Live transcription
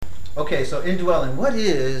Okay, so indwelling. What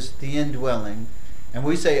is the indwelling? And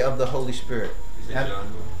we say of the Holy Spirit.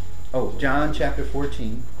 John chapter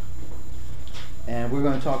 14. And we're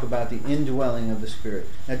going to talk about the indwelling of the Spirit.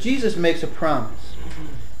 Now, Jesus makes a promise.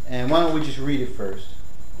 And why don't we just read it first?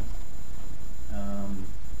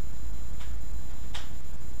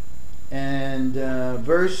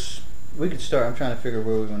 We could start. I'm trying to figure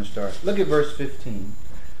where we're going to start. Look at verse 15.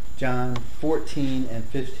 John 14 and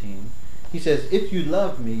 15. He says, "If you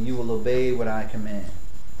love me, you will obey what I command.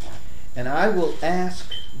 And I will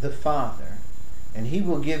ask the Father, and he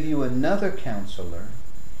will give you another counselor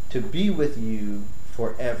to be with you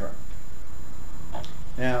forever."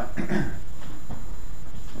 Now,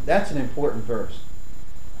 that's an important verse.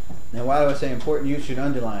 Now, why do I say important? You should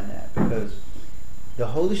underline that, because the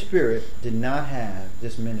Holy Spirit did not have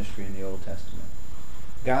this ministry in the Old Testament.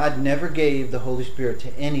 God never gave the Holy Spirit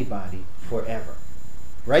to anybody forever.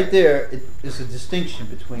 Right there is a distinction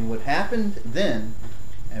between what happened then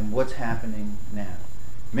and what's happening now.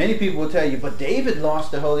 Many people will tell you, but David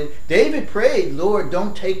lost the Holy... David prayed, "Lord,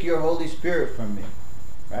 don't take your Holy Spirit from me."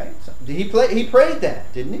 Right? So, he prayed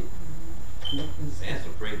that, didn't he?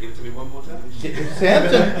 Samson prayed, "Give it to me one more time."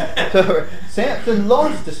 Samson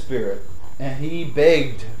lost the Spirit, and he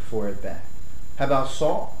begged for it back. How about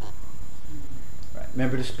Saul? Right.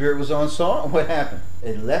 Remember, the Spirit was on Saul, and what happened?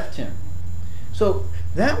 It left him. So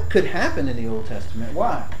that could happen in the Old Testament.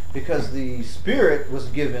 Why? Because the Spirit was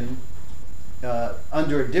given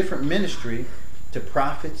under a different ministry to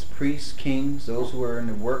prophets, priests, kings, those who were in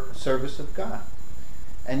the service of God.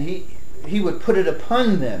 And he would put it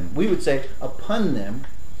upon them. We would say upon them.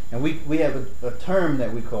 And we have a term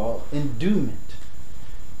that we call endowment.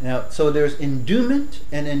 Now, so there's endowment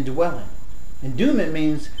and indwelling. Endowment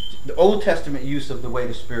means the Old Testament use of the way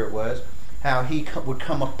the Spirit was, how he would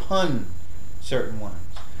come upon certain ones.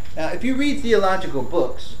 Now, if you read theological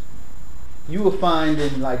books, you will find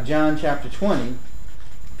in like John chapter 20,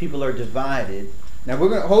 people are divided. Now, we're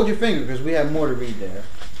going to hold your finger because we have more to read there.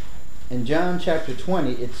 In John chapter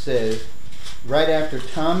 20, it says, right after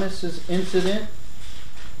Thomas's incident,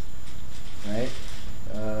 right?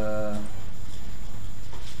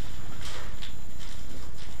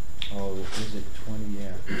 Is it 20?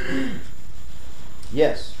 Yeah.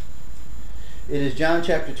 Yes. It is John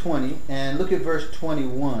chapter 20, and look at verse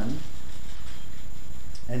 21.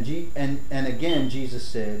 And again Jesus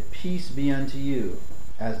said, "Peace be unto you.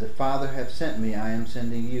 As the Father hath sent me, I am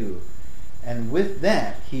sending you." And with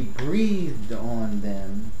that, he breathed on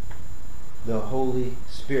them the Holy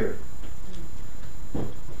Spirit.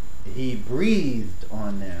 He breathed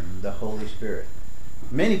on them the Holy Spirit.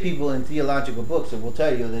 Many people in theological books will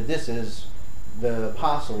tell you that this is the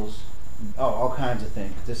apostles, all kinds of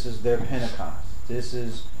things. This is their Pentecost. This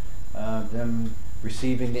is them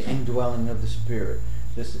receiving the indwelling of the Spirit.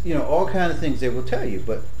 This, all kinds of things they will tell you,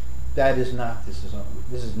 but that is not. This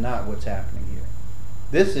is not what's happening here.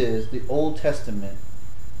 This is the Old Testament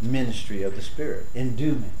ministry of the Spirit,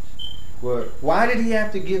 endowment. Why did he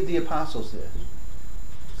have to give the apostles this?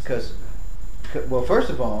 Because, well, first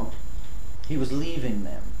of all, he was leaving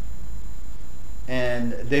them,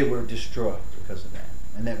 and they were destroyed because of that.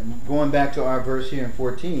 And then going back to our verse here in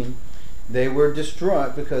 14, they were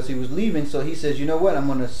distraught because he was leaving. So he says, "You know what? I'm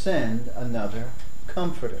going to send another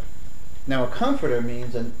comforter." Now, a comforter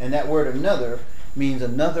means, and that word "another" means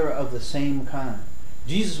another of the same kind.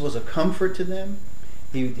 Jesus was a comfort to them.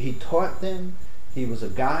 He taught them. He was a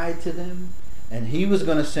guide to them. And he was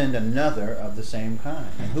going to send another of the same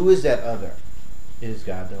kind. And who is that other? It is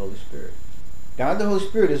God the Holy Spirit. God the Holy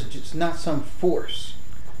Spirit is just not some force,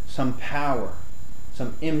 some power,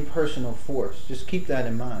 some impersonal force. Just keep that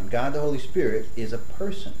in mind. God the Holy Spirit is a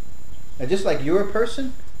person. Now, just like you're a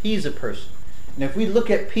person, he's a person. And if we look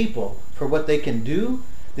at people for what they can do,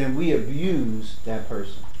 then we abuse that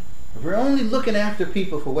person. If we're only looking after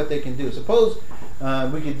people for what they can do, suppose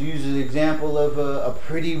we could use the example of a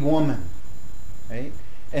pretty woman, right?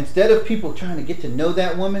 Instead of people trying to get to know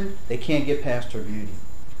that woman, they can't get past her beauty.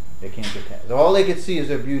 They can't get past. All they can see is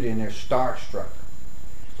her beauty, and they're starstruck.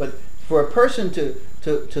 But for a person to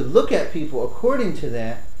look at people according to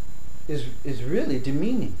that is really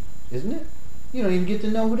demeaning, isn't it? You don't even get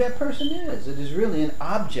to know who that person is. It is really an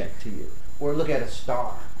object to you. Or look at a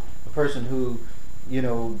star, a person who,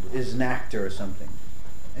 is an actor or something.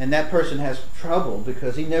 And that person has trouble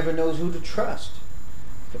because he never knows who to trust.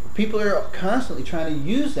 People are constantly trying to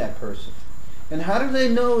use that person. And how do they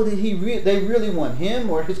know that they really want him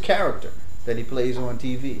or his character that he plays on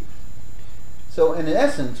TV? So in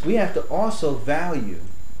essence, we have to also value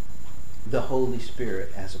the Holy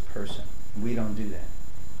Spirit as a person. We don't do that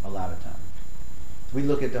a lot of times. We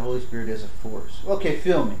look at the Holy Spirit as a force. Okay,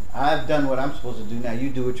 fill me. I've done what I'm supposed to do. Now you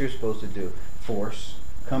do what you're supposed to do. Force.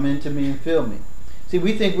 Come into me and fill me. See,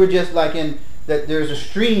 we think we're just like in that there's a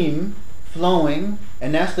stream flowing,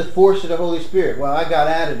 and that's the force of the Holy Spirit. Well, I got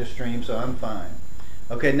out of the stream, so I'm fine.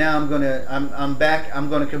 Okay, now I'm back. I'm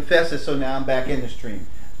gonna confess it, so now I'm back in the stream.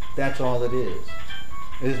 That's all it is.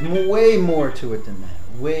 There's way more to it than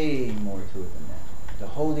that. Way more to it than that. The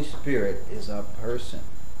Holy Spirit is a person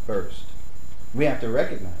first. We have to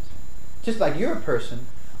recognize it. Just like you're a person,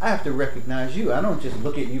 I have to recognize you. I don't just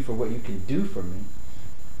look at you for what you can do for me.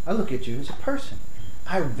 I look at you as a person.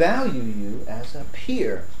 I value you as a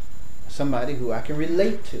peer, somebody who I can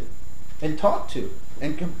relate to and talk to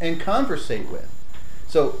and conversate with.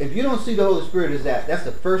 So if you don't see the Holy Spirit as that, that's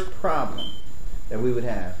the first problem that we would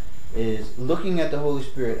have, is looking at the Holy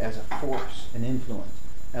Spirit as a force, an influence.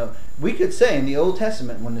 Now, we could say in the Old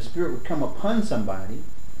Testament, when the Spirit would come upon somebody,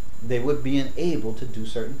 they would be enabled to do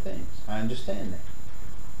certain things. I understand that.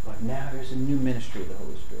 But now there's a new ministry of the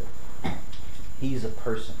Holy Spirit. He's a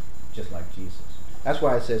person, just like Jesus. That's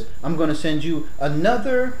why it says, I'm going to send you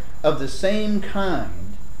another of the same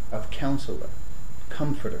kind of counselor,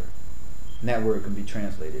 comforter. And that word can be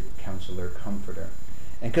translated counselor, comforter.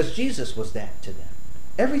 And because Jesus was that to them.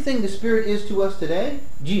 Everything the Spirit is to us today,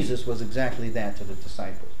 Jesus was exactly that to the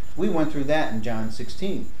disciples. We went through that in John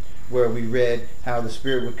 16, where we read how the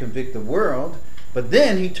Spirit would convict the world, but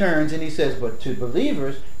then he turns and he says, but to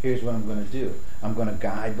believers, here's what I'm going to do. I'm going to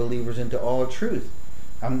guide believers into all truth.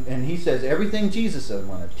 And he says everything Jesus said, I'm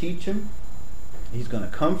going to teach them. He's going to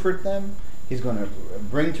comfort them. He's going to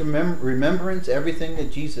bring to remembrance everything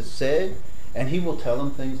that Jesus said, and he will tell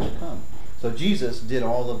them things to come. So Jesus did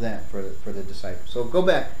all of that for the disciples. So go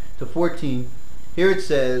back to 14. Here it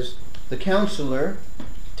says, the counselor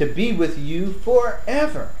to be with you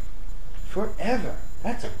forever. Forever.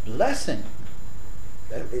 That's a blessing.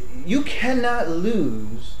 You cannot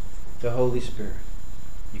lose the Holy Spirit.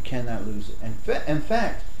 You cannot lose it. In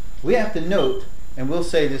fact, we have to note, and we'll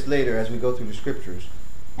say this later as we go through the scriptures,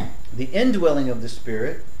 the indwelling of the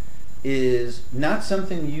Spirit is not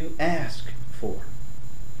something you ask for.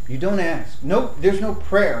 You don't ask. No, there's no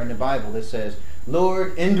prayer in the Bible that says,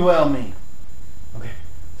 Lord, indwell me. Okay,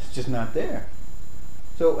 it's just not there.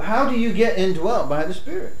 So how do you get indwelt by the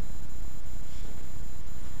Spirit?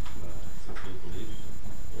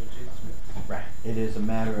 Right. It is a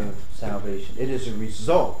matter of salvation. It is a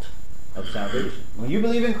result of salvation. When you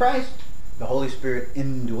believe in Christ, the Holy Spirit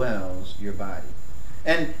indwells your body.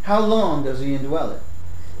 And how long does he indwell it?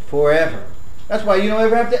 Forever. That's why you don't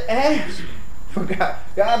ever have to ask for God.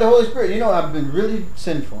 God, the Holy Spirit, you know, I've been really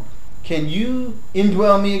sinful. Can you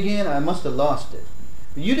indwell me again? I must have lost it.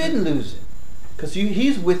 But you didn't lose it. Because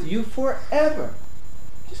he's with you forever.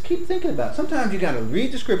 Just keep thinking about it. Sometimes you got to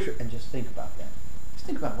read the scripture and just think about that. Just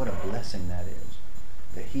think about what a blessing that is.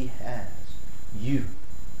 That he has you.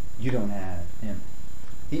 You don't have him.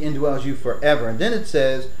 He indwells you forever. And then it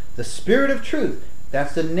says, the Spirit of truth.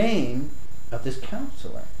 That's the name of this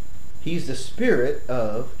counselor. He's the Spirit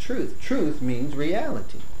of truth. Truth means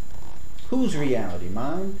reality. Whose reality?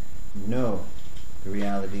 Mine? No. The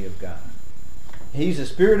reality of God. He's the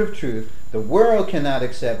Spirit of truth. The world cannot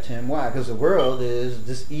accept him. Why? Because the world is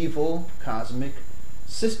this evil cosmic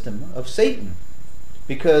system of Satan.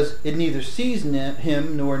 Because it neither sees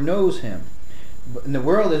him nor knows him. And the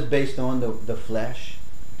world is based on the flesh,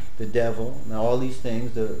 the devil, and all these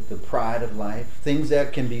things, the pride of life, things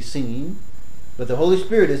that can be seen. But the Holy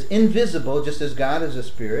Spirit is invisible, just as God is a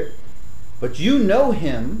spirit. But you know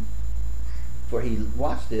him, for he,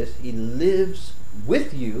 watch this, he lives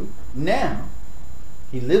with you now.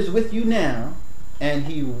 He lives with you now, and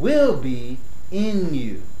he will be in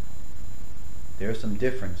you. There are some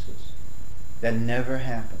differences that never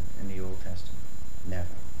happened in the Old Testament.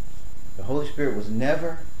 Never. The Holy Spirit was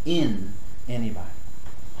never in anybody.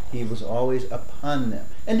 He was always upon them.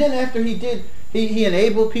 And then after he did, he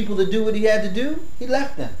enabled people to do what he had to do, he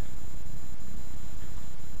left them.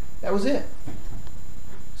 That was it.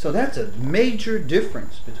 So that's a major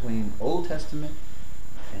difference between Old Testament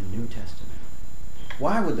and New Testament.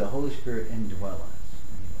 Why would the Holy Spirit indwell us?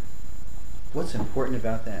 What's important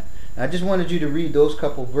about that? I just wanted you to read those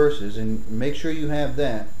couple verses and make sure you have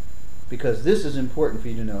that, because this is important for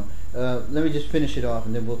you to know. Let me just finish it off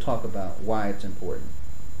and then we'll talk about why it's important.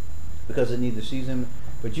 Because it neither sees him,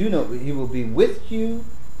 but you know he will be with you.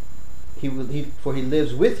 For he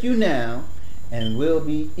lives with you now and will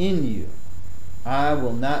be in you. I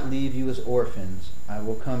will not leave you as orphans. I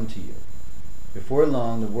will come to you. Before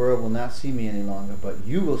long, the world will not see me any longer, but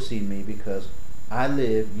you will see me, because I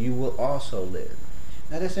live, you will also live.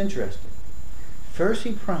 Now that's interesting. First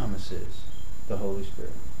he promises the Holy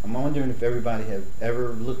Spirit. I'm wondering if everybody have ever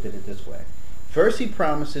looked at it this way. First, he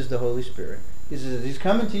promises the Holy Spirit. He says he's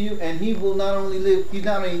coming to you, and he will not only live, he's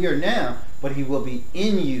not only here now, but he will be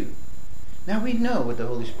in you. Now we know what the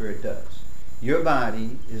Holy Spirit does. Your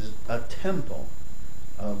body is a temple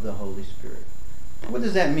of the Holy Spirit. What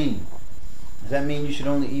does that mean? Does that mean you should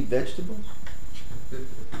only eat vegetables?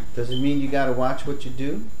 Does it mean you got to watch what you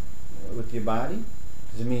do with your body?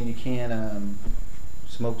 Does it mean you can't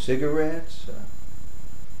smoke cigarettes?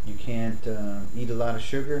 You can't eat a lot of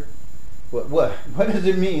sugar? What does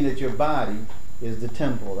it mean that your body is the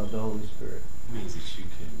temple of the Holy Spirit? It means that you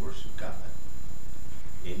can worship God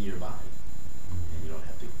in your body, and you don't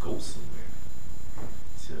have to go somewhere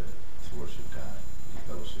to worship God, and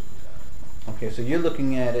fellowship with God. Okay, so you're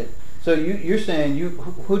looking at it. So you're saying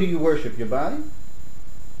who do you worship? Your body?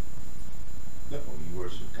 No, you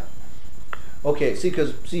worship God. Okay,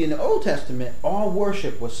 see, in the Old Testament, all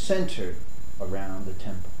worship was centered around the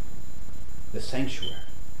temple, the sanctuary.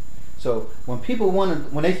 So when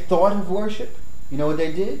they thought of worship, you know what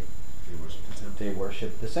they did? They worship the temple. They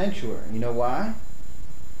worshiped the sanctuary. You know why?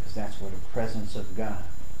 Because that's where the presence of God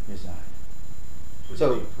resided. But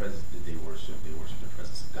So did they worship the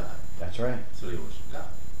presence of God. That's right. So they worship God.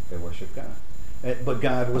 They worship God. But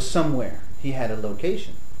God was somewhere. He had a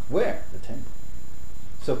location. Where? The temple.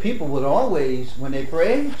 So people would always, when they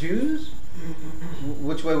pray, Jews,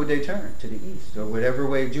 which way would they turn? To the east, or whatever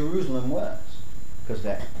way Jerusalem was. Because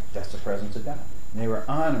that's the presence of God. And they were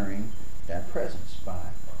honoring that presence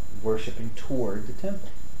by worshiping toward the temple.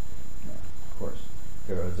 Now, of course,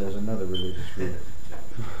 there's another religious group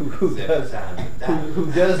who does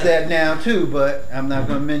that now too, but I'm not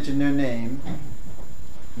going to mention their name.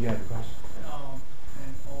 You have a question?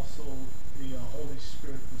 And also the Holy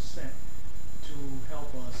Spirit was sent to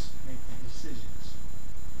help us make the decisions.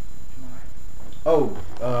 Am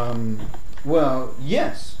I? Well,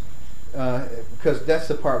 yes. Because that's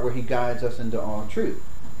the part where he guides us into all truth.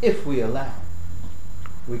 If we allow.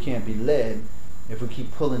 We can't be led if we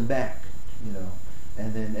keep pulling back,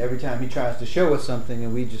 and then every time he tries to show us something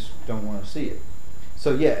and we just don't want to see it.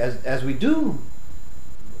 So yeah, as we do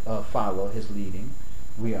follow his leading,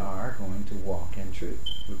 we are going to walk in truth.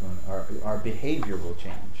 Our behavior will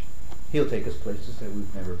change. He'll take us places that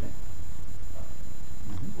we've never been.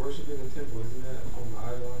 Worshiping the temple, isn't that a form of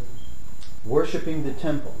idolizing? Worshipping the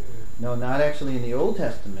temple. No, not actually in the Old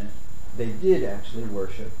Testament. They did actually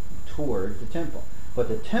worship toward the temple. But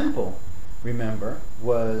the temple, remember,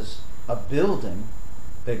 was a building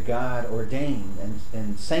that God ordained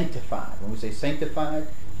and sanctified. When we say sanctified,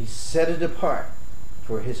 he set it apart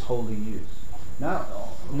for his holy use. Not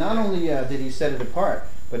only did he set it apart,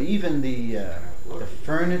 but even the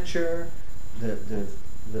furniture, the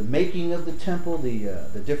making of the temple,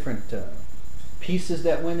 the different pieces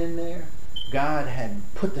that went in there, God had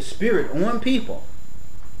put the Spirit on people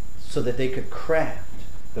so that they could craft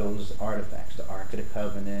those artifacts, the Ark of the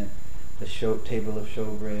Covenant, the table of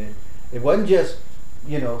showbread. It wasn't just,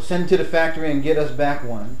 send to the factory and get us back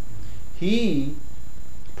one. He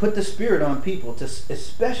put the Spirit on people to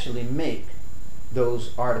especially make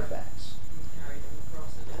those artifacts.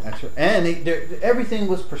 That's right. And everything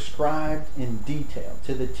was prescribed in detail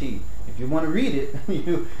to the T. If you want to read it,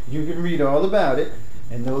 you can read all about it.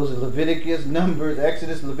 And those are Leviticus, Numbers,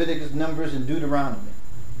 Exodus, Leviticus, Numbers, and Deuteronomy.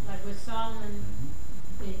 Like with Solomon,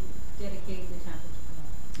 they dedicated the temple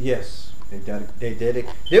to God. Yes, they dedicated.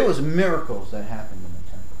 There was miracles that happened in the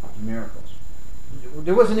temple. Miracles.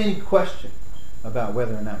 There wasn't any question about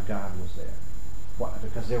whether or not God was there. Why?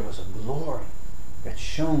 Because there was a glory that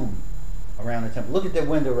shone around the temple. Look at that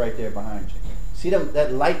window right there behind you. See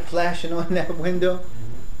that light flashing on that window?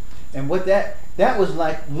 Mm-hmm. And what that was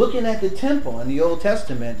like, looking at the temple in the Old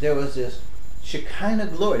Testament, there was this Shekinah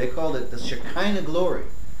glory. They called it the Shekinah glory.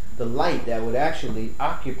 The light that would actually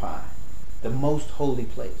occupy the most holy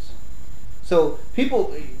place. So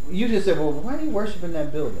people, you just said, well, why are you worshiping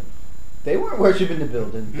that building? They weren't worshiping the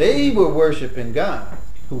building. They were worshiping God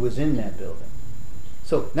who was in that building.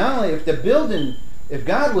 So not only if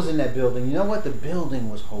God was in that building, you know what? The building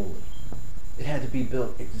was holy. It had to be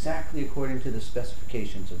built exactly according to the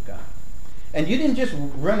specifications of God. And you didn't just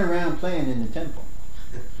run around playing in the temple.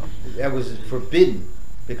 That was forbidden,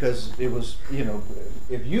 because it was,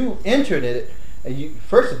 if you entered it,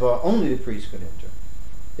 first of all, only the priest could enter.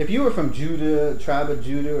 If you were from Judah, tribe of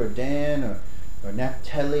Judah, or Dan, or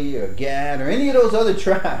Naphtali, or Gad, or any of those other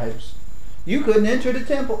tribes, you couldn't enter the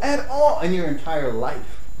temple at all in your entire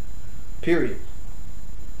life. Period.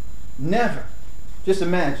 Never. Just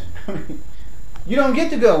imagine. You don't get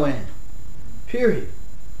to go in. Period.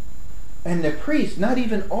 And the priests, not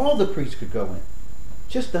even all the priests could go in.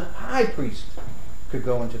 Just the high priest could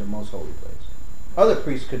go into the most holy place. Other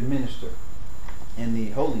priests could minister in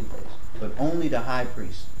the holy place, but only the high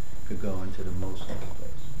priest could go into the most holy place.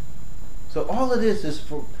 So all of this is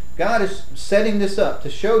for, God is setting this up to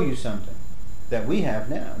show you something that we have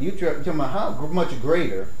now. You're talking about how much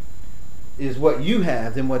greater is what you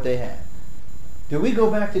have than what they had. Do we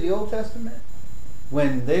go back to the Old Testament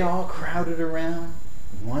when they all crowded around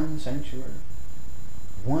one sanctuary?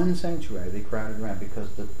 One sanctuary they crowded around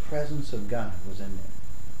because the presence of God was in there.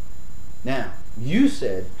 Now, you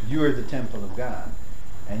said you are the temple of God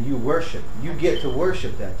and you worship. You get to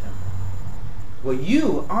worship that temple. Well,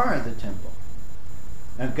 you are the temple.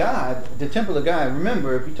 And God, the temple of God,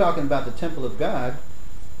 remember, if you're talking about the temple of God,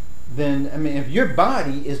 then, I mean, if your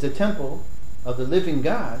body is the temple of the living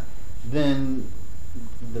God, then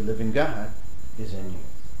the living God is in you.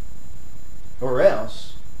 Or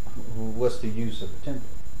else, what's the use of the temple?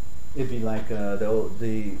 It'd be like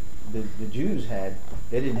the Jews had.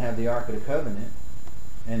 They didn't have the Ark of the Covenant,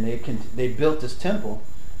 and they built this temple,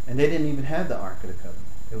 and they didn't even have the Ark of the Covenant.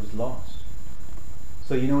 It was lost.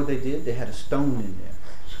 So you know what they did? They had a stone in there.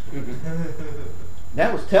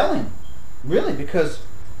 That was telling, really, because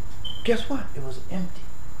guess what? It was empty.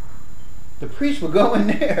 The priest would go in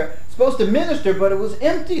there, supposed to minister, but it was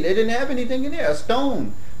empty. They didn't have anything in there, a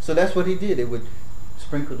stone. So that's what he did. They would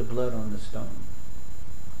sprinkle the blood on the stone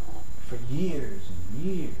for years and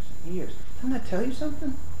years and years. Didn't I tell you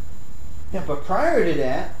something? Yeah, but prior to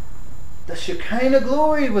that, the Shekinah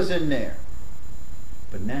glory was in there.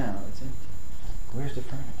 But now it's empty. Where's the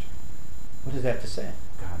furniture? What does that have to say?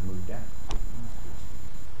 God moved out.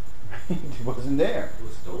 It wasn't there. It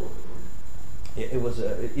was stolen.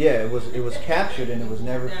 It was captured and it was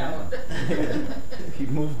never found. He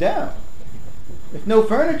moved out. If no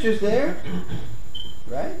furniture's there,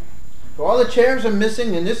 right? If all the chairs are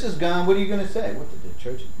missing and this is gone, what are you going to say? What, did the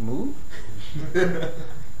church move?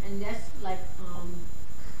 And that's like,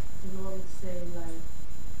 the Lord would say, like,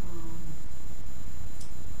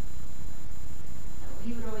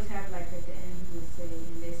 he would always have, like, at the end, he would say,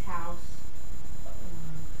 in this house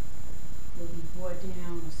will be brought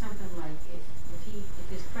down, or something like, if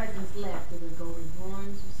his presence left, it would go to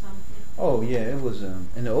ruins or something. Oh yeah, it was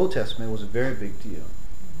in the Old Testament. It was a very big deal,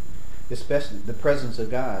 especially the presence of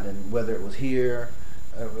God, and whether it was here,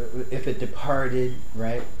 if it departed,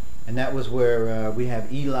 right? And that was where we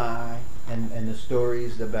have Eli and the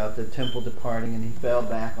stories about the temple departing, and he fell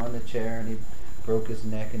back on the chair and he broke his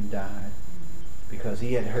neck and died because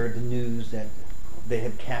he had heard the news that they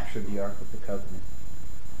had captured the Ark of the Covenant.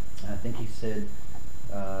 And I think he said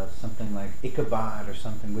something like Ichabod or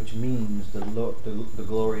something, which means the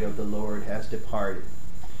glory of the Lord has departed.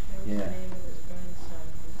 That was the name of his grandson.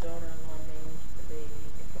 His daughter-in-law named the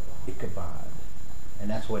baby Ichabod. And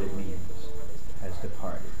that's what it means, has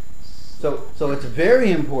departed. So it's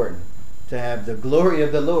very important to have the glory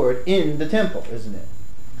of the Lord in the temple, isn't it?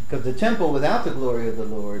 Because the temple without the glory of the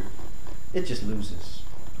Lord, it just loses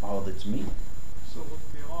all of its meaning. So with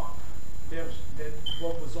the ark,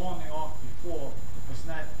 what was on the ark before was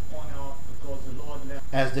not on the ark because the Lord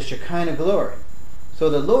left. As the Shekinah glory. So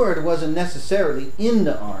the Lord wasn't necessarily in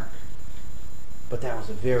the ark, but that was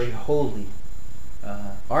a very holy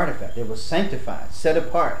artifact. It was sanctified, set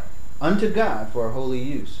apart unto God for a holy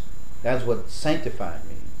use. That's what sanctified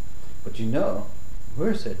means. But you know,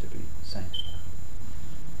 we're said to be sanctified.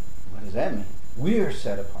 What does that mean? We are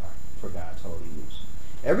set apart for God's holy use.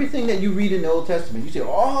 Everything that you read in the Old Testament, you see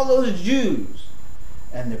all those Jews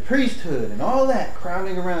and the priesthood and all that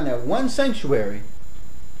crowding around that one sanctuary.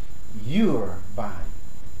 Your body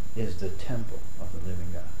is the temple of the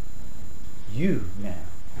living God. You now.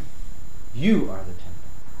 You are the temple.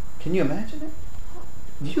 Can you imagine it?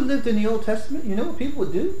 If you lived in the Old Testament, you know what people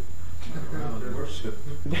would do? Worship.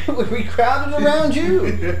 They would be crowded around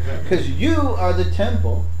you. Because you are the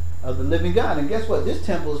temple of the living God. And guess what? This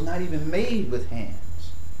temple is not even made with hands.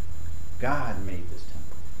 God made this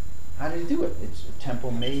temple. How did he do it? It's a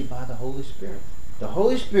temple made by the Holy Spirit. The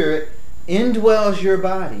Holy Spirit indwells your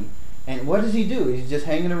body. And what does he do? He's just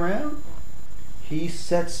hanging around? He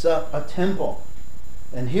sets up a temple.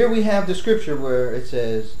 And here we have the scripture where it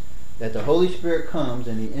says that the Holy Spirit comes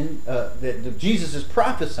and Jesus is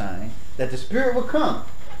prophesying that the Spirit will come.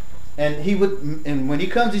 And when he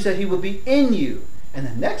comes, he said he will be in you. And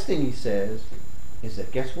the next thing he says is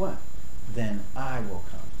that, guess what? Then I will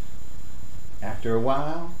come. After a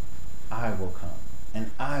while, I will come.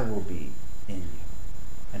 And I will be in you.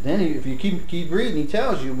 And then if you keep reading, he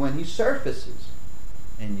tells you when he surfaces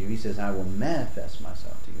in you, he says, I will manifest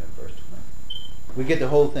myself to you in verse 20. We get the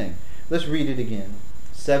whole thing. Let's read it again.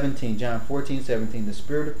 17, John 14:17, the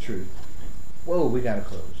Spirit of truth, Whoa, we got to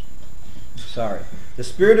close. Sorry. The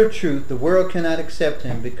Spirit of truth, the world cannot accept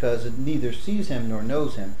him because it neither sees him nor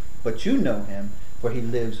knows him. But you know him, for he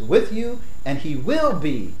lives with you, and he will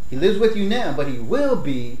be. He lives with you now, but he will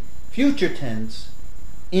be, future tense,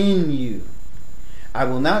 in you. I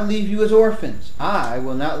will not leave you as orphans. I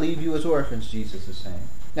will not leave you as orphans, Jesus is saying.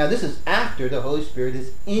 Now this is after the Holy Spirit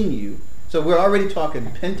is in you. So we're already talking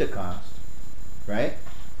Pentecost, right?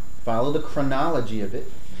 Follow the chronology of it.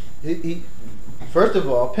 First of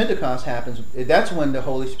all, Pentecost happens, that's when the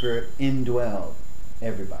Holy Spirit indwelled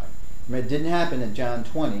everybody. It didn't happen in John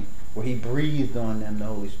 20 where he breathed on them the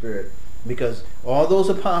Holy Spirit, because all those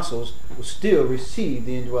apostles will still receive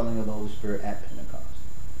the indwelling of the Holy Spirit at Pentecost.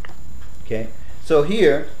 Okay? So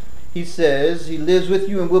here he says he lives with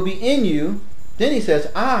you and will be in you. Then he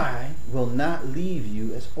says, I will not leave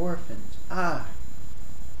you as orphans. I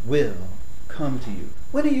will come to you.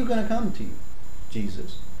 When are you going to come to you,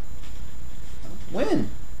 Jesus? When?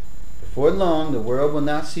 Before long, the world will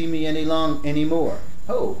not see me anymore.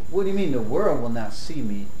 Oh, what do you mean the world will not see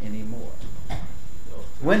me anymore?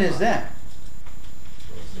 When is that?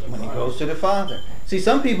 When he goes to the Father. See,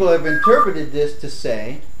 some people have interpreted this to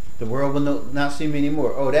say the world will not see me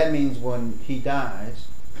anymore. Oh, that means when he dies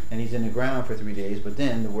and he's in the ground for 3 days, but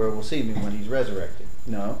then the world will see me when he's resurrected.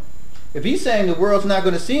 No. If he's saying the world's not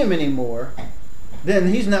going to see him anymore,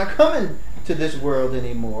 then he's not coming to this world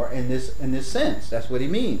anymore in this sense. That's what he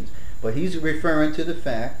means. But he's referring to the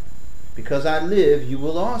fact, because I live, you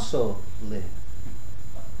will also live.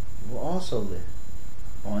 You will also live.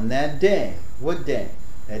 On that day. What day?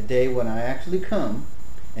 That day when I actually come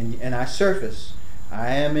and I surface. I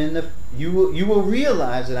am in the. You will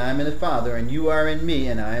realize that I am in the Father, and you are in me,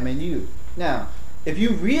 and I am in you. Now, if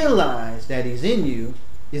you realize that he's in you,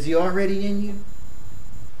 is he already in you?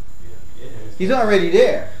 Yeah. He's already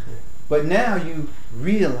there. But now you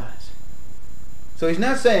realize it. So he's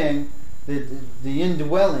not saying that the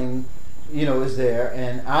indwelling, is there,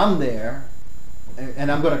 and I'm there, and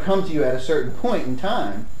I'm going to come to you at a certain point in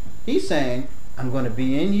time. He's saying, I'm going to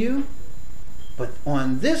be in you, but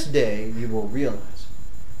on this day you will realize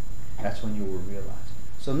it. That's when you will realize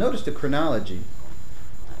it. So notice the chronology.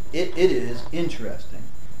 It is interesting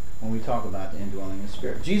when we talk about the indwelling of the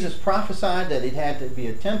Spirit. Jesus prophesied that it had to be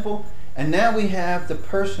a temple, and now we have the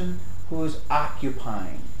person who is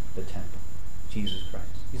occupying the temple, Jesus Christ.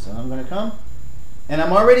 He said, I'm going to come, and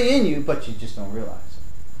I'm already in you, but you just don't realize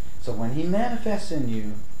it. So when he manifests in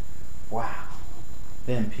you, wow,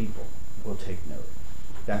 then people will take note.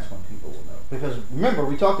 That's when people will know. Because remember,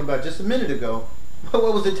 we talked about just a minute ago,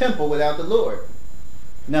 what was the temple without the Lord?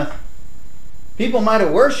 Nothing. People might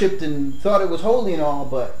have worshipped and thought it was holy and all,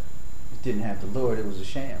 but it didn't have the Lord. It was a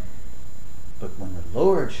sham. But when the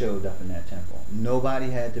Lord showed up in that temple,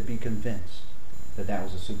 nobody had to be convinced that that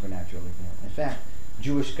was a supernatural event. In fact,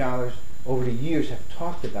 Jewish scholars over the years have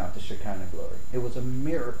talked about the Shekinah glory. It was a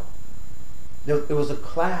miracle. It was a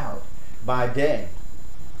cloud by day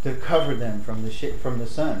to cover them from the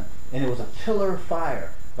sun. And it was a pillar of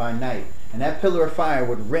fire by night. And that pillar of fire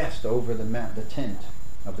would rest over the tent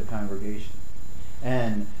of the congregation.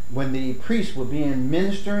 And when the priests were being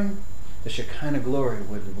ministering, the Shekinah glory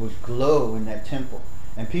would glow in that temple.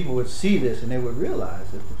 And people would see this and they would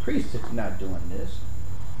realize that the priest is not doing this.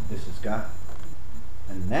 This is God.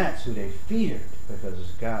 And that's who they feared, because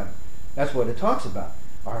it's God. That's what it talks about.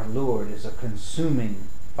 Our Lord is a consuming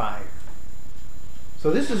fire.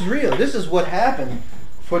 So this is real. This is what happened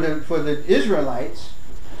for the Israelites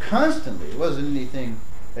constantly. It wasn't anything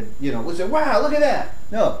that, we said, wow, look at that.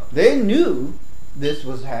 No, they knew this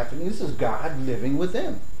was happening. This is God living with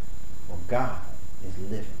them. Well, God is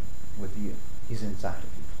living with you. He's inside of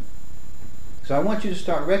you. So I want you to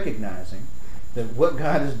start recognizing that what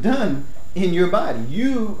God has done in your body.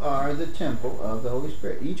 You are the temple of the Holy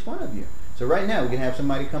Spirit, each one of you. So right now we can have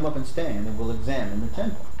somebody come up and stand and we'll examine the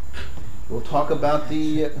temple. We'll talk about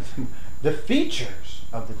the features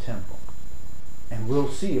of the temple. And we'll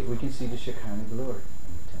see if we can see the Shekinah glory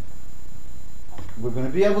in the temple. We're going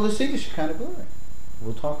to be able to see the Shekinah glory.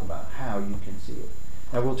 We'll talk about how you can see it.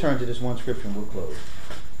 Now we'll turn to this one scripture and we'll close.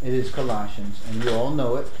 It is Colossians, and you all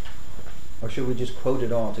know it. Or should we just quote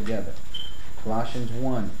it all together? Colossians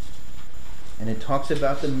 1. And it talks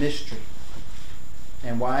about the mystery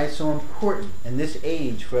and why it's so important in this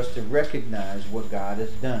age for us to recognize what God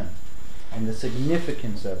has done and the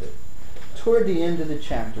significance of it. Toward the end of the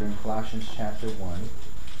chapter, in Colossians chapter 1,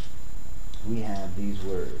 we have these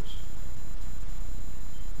words.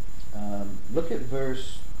 Look at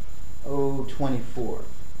verse 24.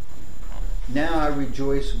 Now I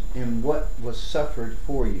rejoice in what was suffered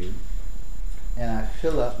for you, and I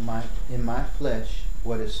fill up in my flesh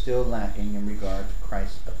what is still lacking in regard to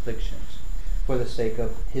Christ's afflictions for the sake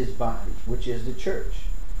of his body, which is the church.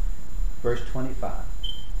 Verse 25.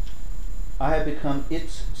 I have become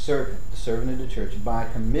its servant, the servant of the church, by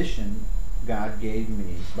the commission God gave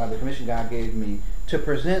me, to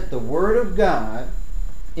present the Word of God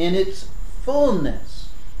in its fullness.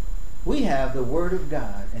 We have the Word of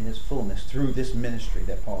God in its fullness through this ministry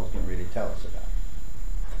that Paul's getting ready to tell us about.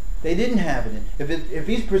 They didn't have it. If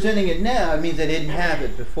he's presenting it now, it means they didn't have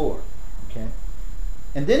it before. Okay?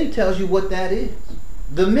 And then he tells you what that is.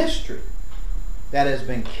 The mystery that has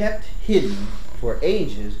been kept hidden for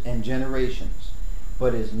ages and generations,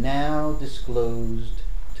 but is now disclosed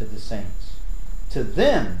to the saints. To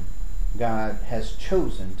them, God has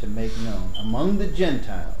chosen to make known among the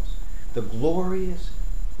Gentiles the glorious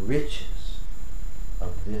riches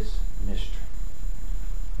of this mystery,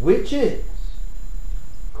 which is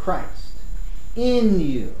Christ in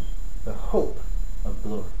you, the hope of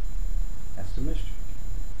glory. That's the mystery.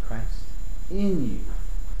 Christ in you,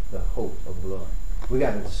 the hope of glory. We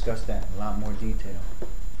got to discuss that in a lot more detail.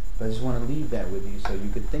 But I just want to leave that with you so you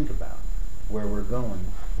could think about where we're going.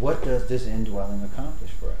 What does this indwelling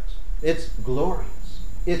accomplish for us? It's glorious.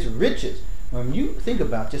 It's riches. When you think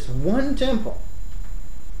about just one temple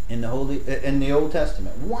in the Old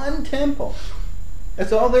Testament, one temple.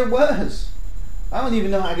 That's all there was. I don't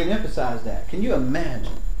even know how I can emphasize that. Can you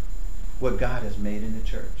imagine what God has made in the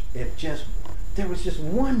church? If there was just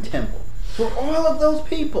one temple for all of those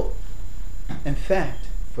people. In fact,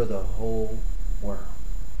 for the whole world.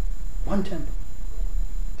 One temple.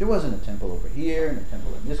 There wasn't a temple over here and a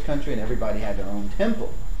temple in this country and everybody had their own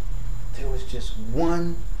temple. There was just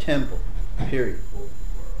one temple, period,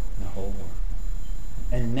 in the whole world.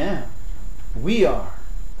 And now, we are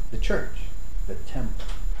the church, the temple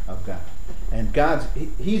of God. And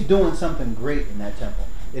He's doing something great in that temple.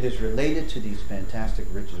 It is related to these fantastic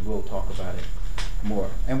riches. We'll talk about it more.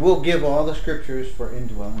 And we'll give all the scriptures for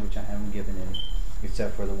indwelling, which I haven't given any,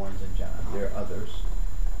 except for the ones in John. There are others.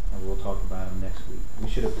 And we'll talk about them next week. We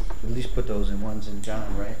should have at least put those in ones in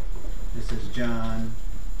John, right? This is John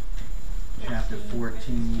chapter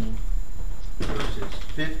 14, verses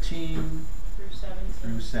 15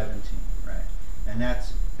 through 17, right?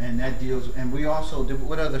 And that deals, and we also did,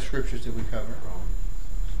 what other scriptures did we cover?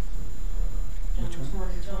 Which one?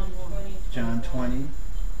 John 20,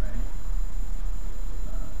 right?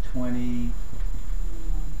 20,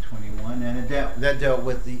 21, and that dealt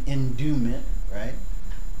with the endowment, right?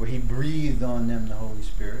 Where he breathed on them the Holy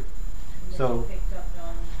Spirit. And then you picked up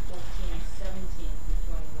John 14, 17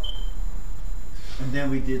 through 21. And then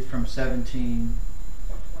we did from 17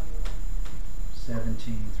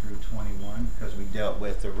 through 21, because we dealt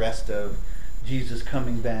with the rest of Jesus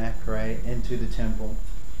coming back, right, into the temple.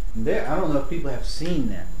 And there, I don't know if people have seen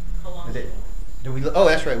that. Colossians.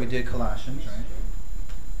 That's right, we did Colossians,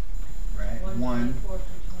 right? Right, 1,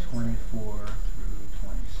 24 through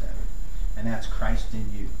 27. And that's Christ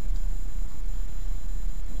in you.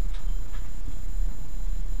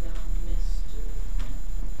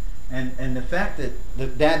 And the fact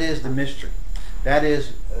that is the mystery. That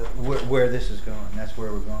is where this is going. That's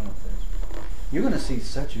where we're going with this. You're going to see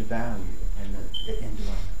such value in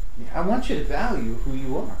indwelling. I want you to value who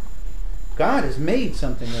you are. God has made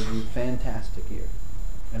something of you fantastic here.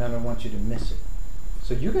 And I don't want you to miss it.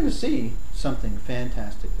 So you're going to see something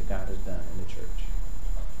fantastic that God has done in the church.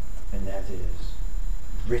 And that is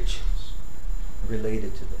riches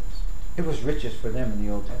related to this. It was riches for them in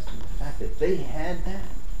the Old Testament. The fact that they had that.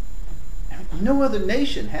 No other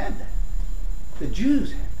nation had that. The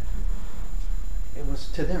Jews had that. It was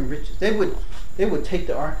to them riches. They would take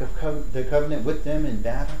the Ark of the Covenant with them in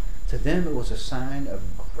battle. To them it was a sign of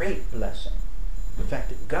great blessing. The fact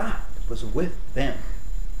that God was with them.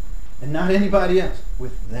 And not anybody else.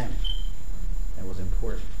 With them. That was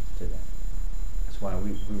important to them. That's why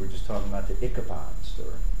we were just talking about the Ichabod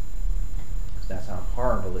story. Because that's how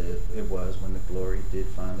horrible it was when the glory did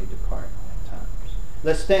finally depart at times.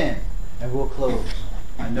 Let's stand and we'll close.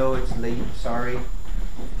 I know it's late, sorry.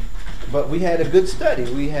 But we had a good study.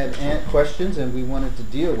 We had questions and we wanted to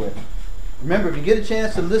deal with them. Remember, if you get a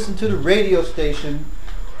chance to listen to the radio station,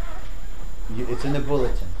 it's in the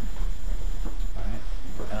bulletin.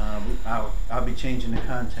 All right? I'll be changing the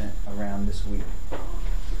content around this week.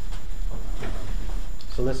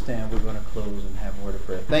 So let's stand. We're going to close and have a word of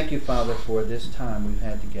prayer. Thank you, Father, for this time we've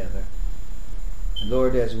had together. And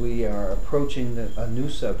Lord, as we are approaching a new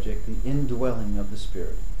subject, the indwelling of the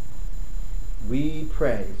Spirit, we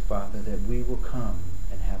pray, Father, that we will come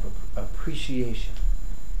and have appreciation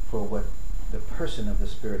for what the person of the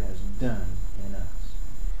Spirit has done in us.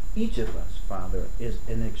 Each of us, Father, is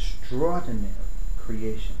an extraordinary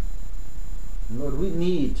creation. And Lord, we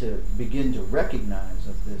need to begin to recognize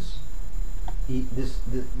of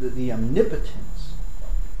the omnipotence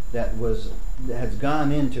that has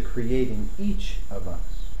gone into creating each of us.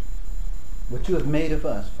 What you have made of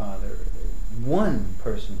us, Father, one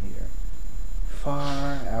person here,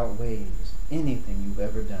 far outweighs anything you've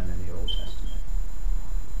ever done in the Old Testament.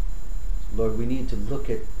 Lord, we need to look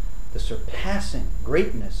at the surpassing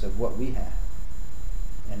greatness of what we have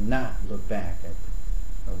and not look back at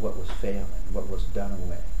what was failing, what was done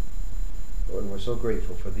away. Lord, we're so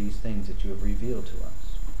grateful for these things that you have revealed to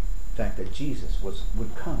us. The fact that Jesus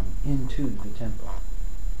would come into the temple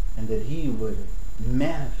and that he would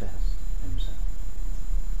manifest himself.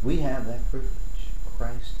 We have that privilege,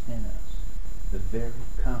 Christ in us, the very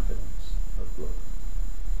confidence of glory.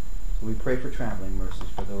 So we pray for traveling mercies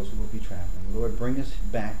for those who will be traveling. Lord, bring us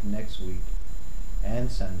back next week and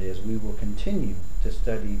Sunday as we will continue to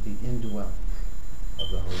study the indwelling of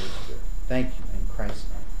the Holy Spirit. Thank you in Christ's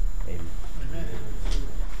name. Amen.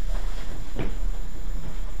 Amen.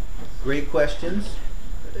 Great questions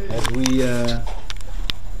as we